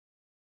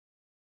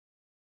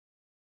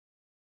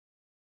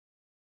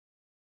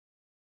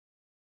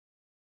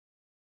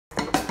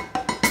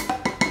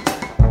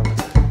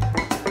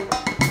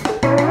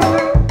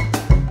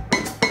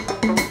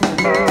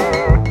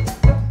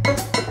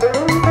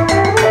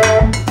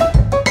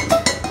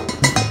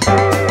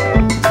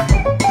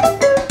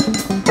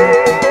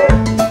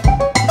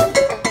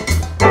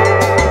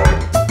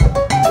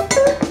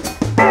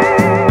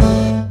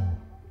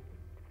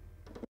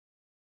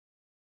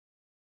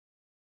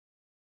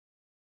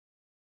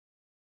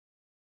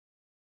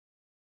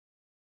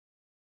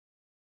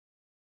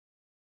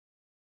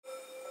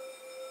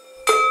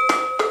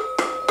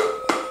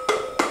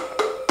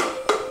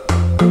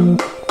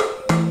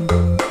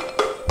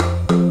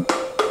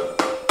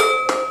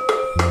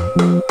Esse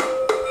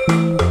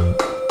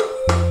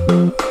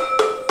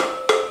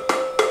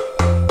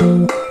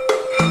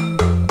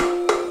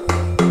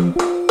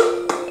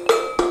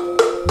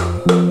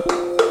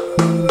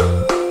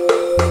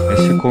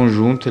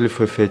conjunto ele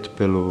foi feito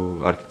pelo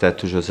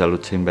arquiteto Joseph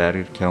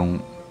Lutzenberger, que é um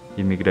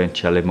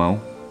imigrante alemão,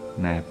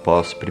 né,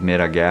 pós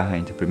Primeira Guerra,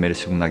 entre a Primeira e a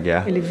Segunda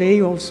Guerra. Ele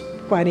veio aos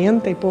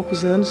 40 e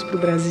poucos anos para o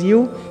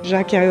Brasil,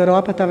 já que a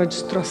Europa estava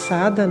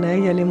destroçada, né,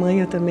 e a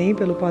Alemanha também,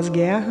 pelo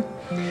pós-guerra.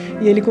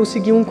 E ele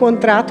conseguiu um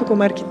contrato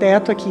como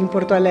arquiteto aqui em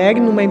Porto Alegre,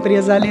 numa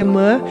empresa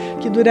alemã,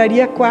 que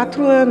duraria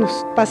 4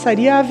 anos.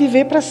 Passaria a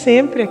viver para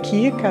sempre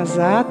aqui,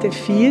 casar, ter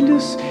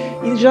filhos,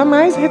 e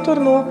jamais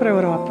retornou para a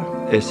Europa.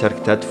 Esse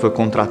arquiteto foi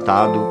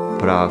contratado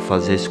para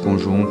fazer esse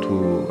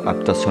conjunto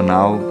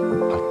habitacional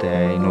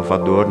até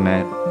inovador,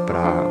 né,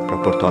 para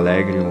Porto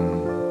Alegre,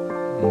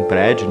 um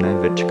prédio, né,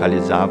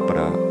 verticalizar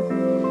para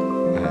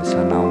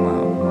sanar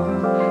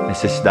uma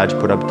necessidade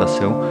por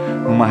habitação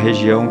numa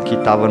região que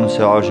estava no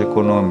seu auge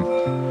econômico,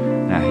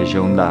 né, a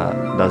região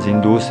das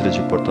indústrias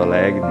de Porto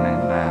Alegre,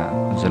 né,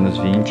 nos anos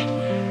 20.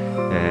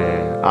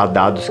 Há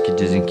dados que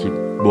dizem que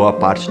boa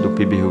parte do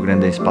PIB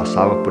rio-grandense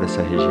passava por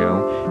essa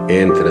região.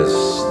 Entre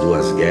as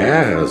duas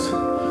guerras,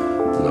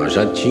 nós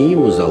já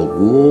tínhamos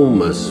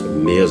algumas,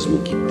 mesmo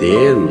que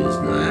tênues,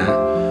 né,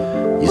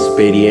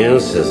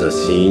 experiências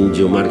assim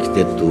de uma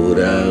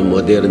arquitetura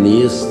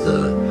modernista,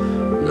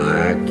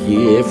 né,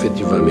 que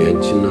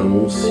efetivamente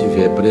não se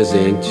vê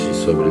presente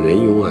sobre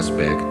nenhum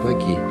aspecto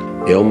aqui.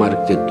 É uma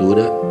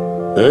arquitetura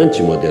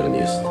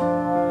antimodernista,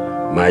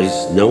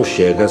 mas não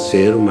chega a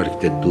ser uma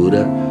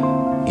arquitetura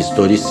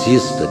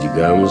historicista,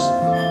 digamos.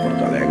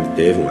 Porto Alegre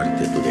teve uma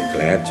arquitetura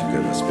eclética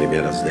nas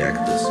primeiras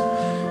décadas,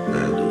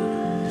 né,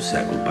 do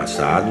século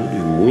passado, de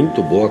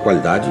muito boa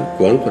qualidade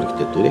enquanto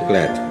arquitetura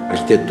eclética. A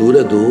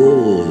arquitetura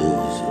do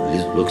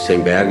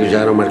Lutzenberger já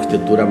era uma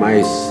arquitetura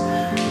mais,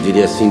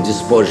 diria assim,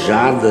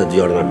 despojada de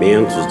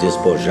ornamentos,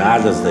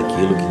 despojadas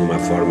daquilo que de uma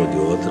forma ou de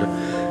outra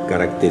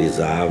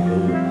caracterizava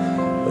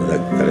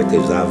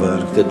a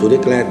arquitetura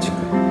eclética.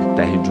 O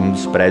térreo de um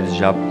dos prédios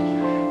já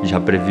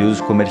previa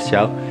uso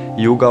comercial,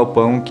 e o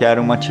galpão, que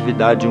era uma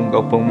atividade, um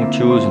galpão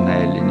multiuso,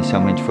 né? Ele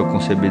inicialmente foi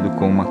concebido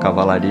como uma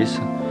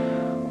cavalariça,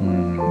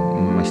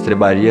 uma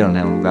estrebaria,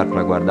 né? Um lugar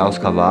para guardar os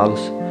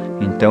cavalos.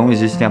 Então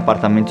existem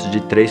apartamentos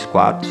de 3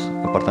 quartos,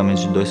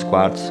 apartamentos de 2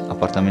 quartos,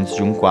 apartamentos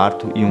de 1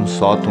 quarto e um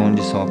sótão,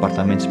 onde são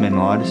apartamentos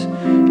menores,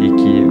 e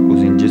que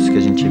os indícios que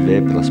a gente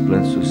vê pelas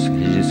plantas, os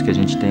registros que a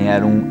gente tem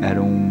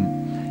eram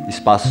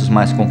espaços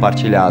mais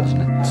compartilhados,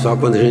 né? Só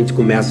quando a gente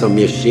começa a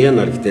mexer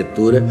na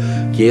arquitetura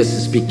que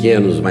esses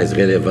pequenos, mais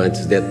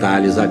relevantes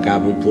detalhes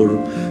acabam por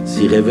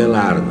se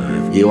revelar,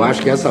 né? E eu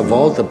acho que essa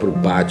volta para o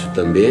pátio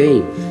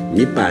também,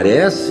 me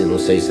parece, não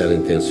sei se era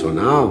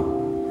intencional,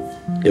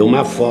 é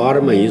uma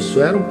forma,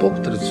 isso era um pouco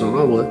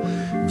tradicional, né,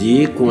 de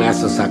ir com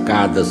essas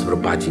sacadas para o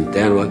pátio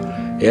interno,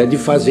 de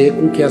fazer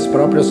com que as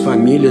próprias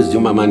famílias, de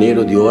uma maneira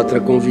ou de outra,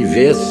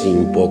 convivessem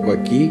um pouco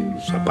aqui.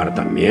 Os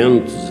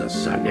apartamentos,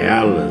 as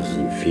janelas,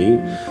 enfim,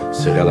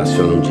 se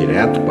relacionam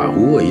direto com a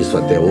rua. Isso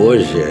até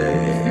hoje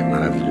é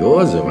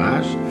maravilhoso, eu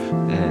acho.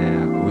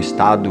 O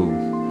estado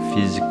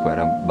físico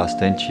era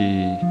bastante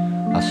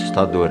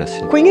assustador,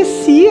 assim.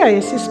 Conhecia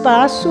esse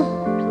espaço,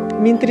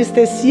 me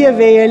entristecia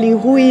ver ele em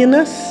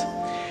ruínas,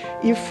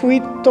 e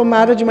fui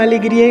tomada de uma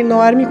alegria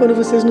enorme quando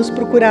vocês nos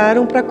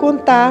procuraram para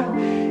contar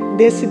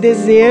desse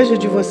desejo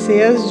de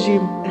vocês de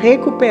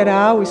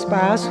recuperar o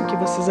espaço que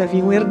vocês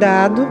haviam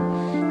herdado.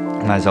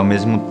 Mas ao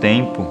mesmo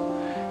tempo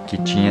que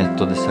tinha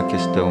toda essa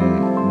questão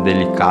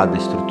delicada,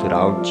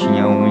 estrutural,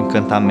 tinha um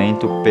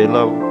encantamento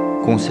pela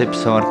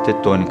concepção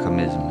arquitetônica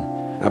mesmo.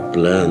 A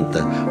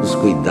planta, os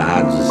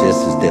cuidados,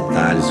 esses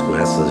detalhes com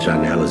essas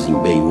janelas em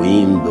bay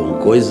window,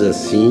 coisas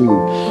assim,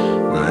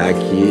 né,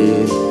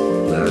 que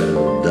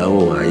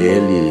dão a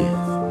ele,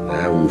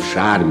 né, um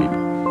charme.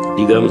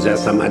 Digamos,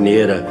 essa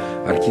maneira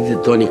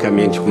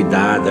arquitetonicamente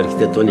cuidada,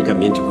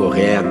 arquitetonicamente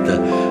correta,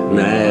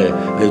 né?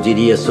 Eu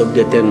diria, sob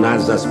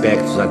determinados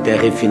aspectos até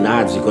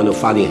refinados, e quando eu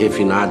falo em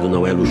refinado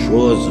não é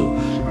luxuoso,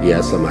 e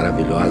essa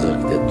maravilhosa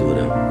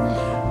arquitetura,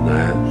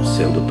 né,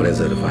 sendo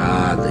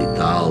preservada e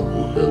tal,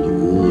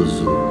 dando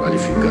uso,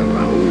 qualificando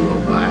a rua,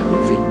 o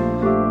bairro, enfim.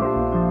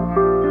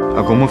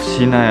 A Goma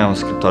Oficina é um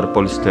escritório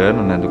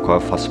paulistano, né, do qual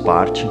eu faço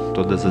parte.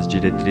 Todas as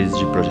diretrizes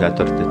de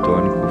projeto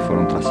arquitetônico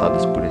foram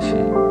traçadas por esse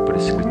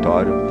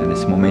escritório.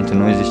 Nesse momento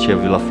não existia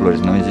Vila Flores,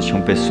 não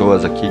existiam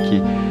pessoas aqui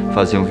que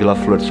faziam Vila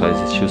Flores, só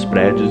existiam os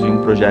prédios e um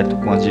projeto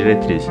com as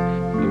diretrizes.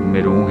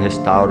 Número 1,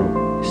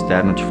 restauro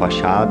externo de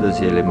fachadas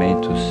e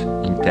elementos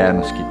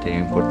internos que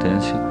tenham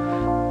importância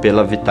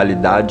pela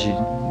vitalidade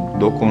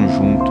do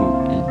conjunto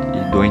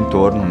e do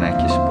entorno, né,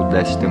 que isso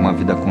pudesse ter uma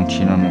vida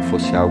contínua, não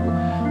fosse algo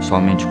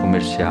somente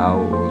comercial,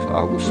 ou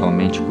algo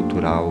somente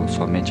cultural, ou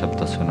somente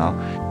habitacional,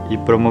 e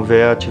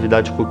promover a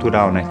atividade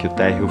cultural, né, que o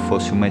térreo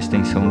fosse uma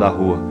extensão da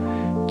rua,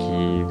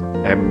 que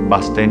é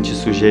bastante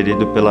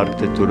sugerido pela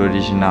arquitetura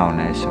original,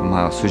 né, isso é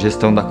uma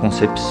sugestão da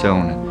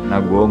concepção, né. Na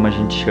Goma a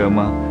gente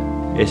chama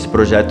esse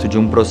projeto de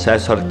um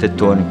processo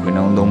arquitetônico e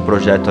não de um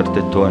projeto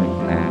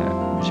arquitetônico, né,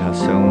 já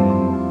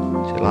são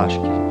lá, acho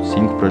que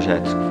 5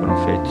 projetos que foram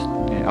feitos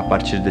a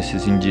partir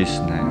desses indícios,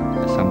 né?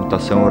 Essa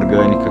mutação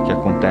orgânica que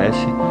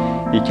acontece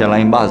e que ela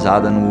é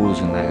embasada no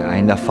uso, né?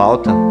 Ainda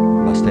falta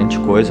bastante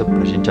coisa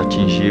para a gente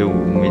atingir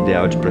um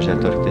ideal de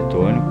projeto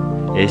arquitetônico.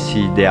 Esse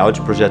ideal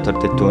de projeto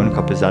arquitetônico,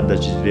 apesar das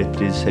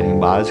diretrizes serem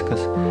básicas,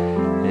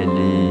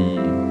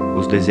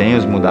 os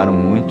desenhos mudaram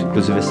muito.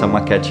 Inclusive essa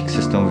maquete que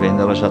vocês estão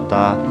vendo, ela já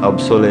está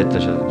obsoleta,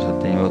 já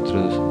tem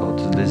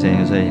outros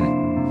desenhos aí, né?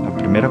 A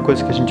primeira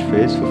coisa que a gente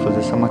fez foi fazer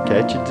essa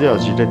maquete e dizer, ó,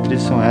 as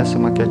diretrizes são essas, a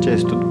maquete é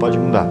essa, tudo pode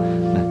mudar,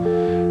 né?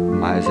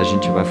 Mas a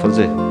gente vai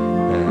fazer.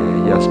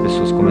 E as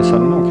pessoas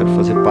começaram, não, quero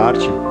fazer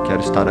parte, quero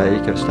estar aí,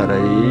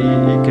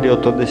 e criou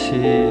toda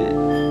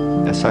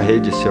essa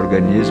rede, esse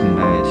organismo,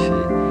 né?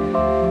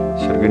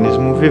 Esse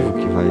organismo vivo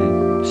que vai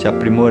se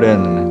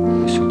aprimorando,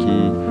 né? Isso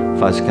que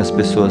faz com que as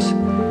pessoas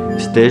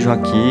estejam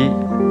aqui,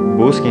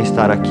 busquem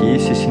estar aqui,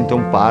 se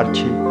sintam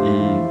parte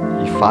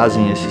e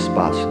fazem esse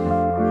espaço, né?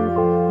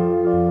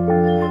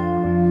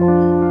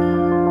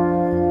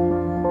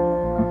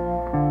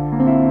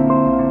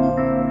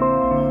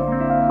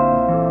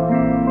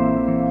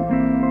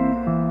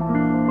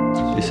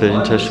 Isso a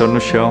gente achou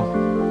no chão,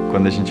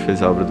 quando a gente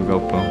fez a obra do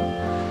galpão.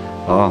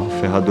 Ó,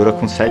 ferradura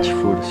com 7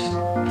 furos.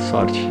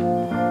 Sorte.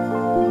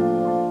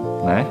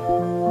 Né?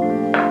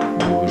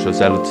 O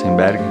Joseph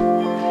Lutzenberger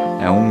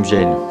é um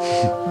gênio.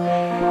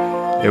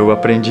 Eu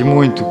aprendi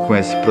muito com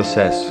esse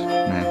processo,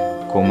 né?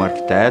 Como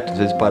arquiteto, às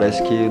vezes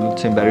parece que o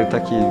Lutzenberger está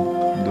aqui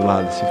do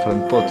lado, assim,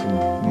 falando, pô, tu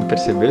não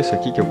percebeu isso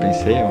aqui que eu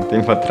pensei há um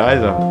tempo atrás?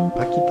 Ó,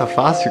 aqui tá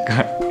fácil,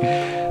 cara.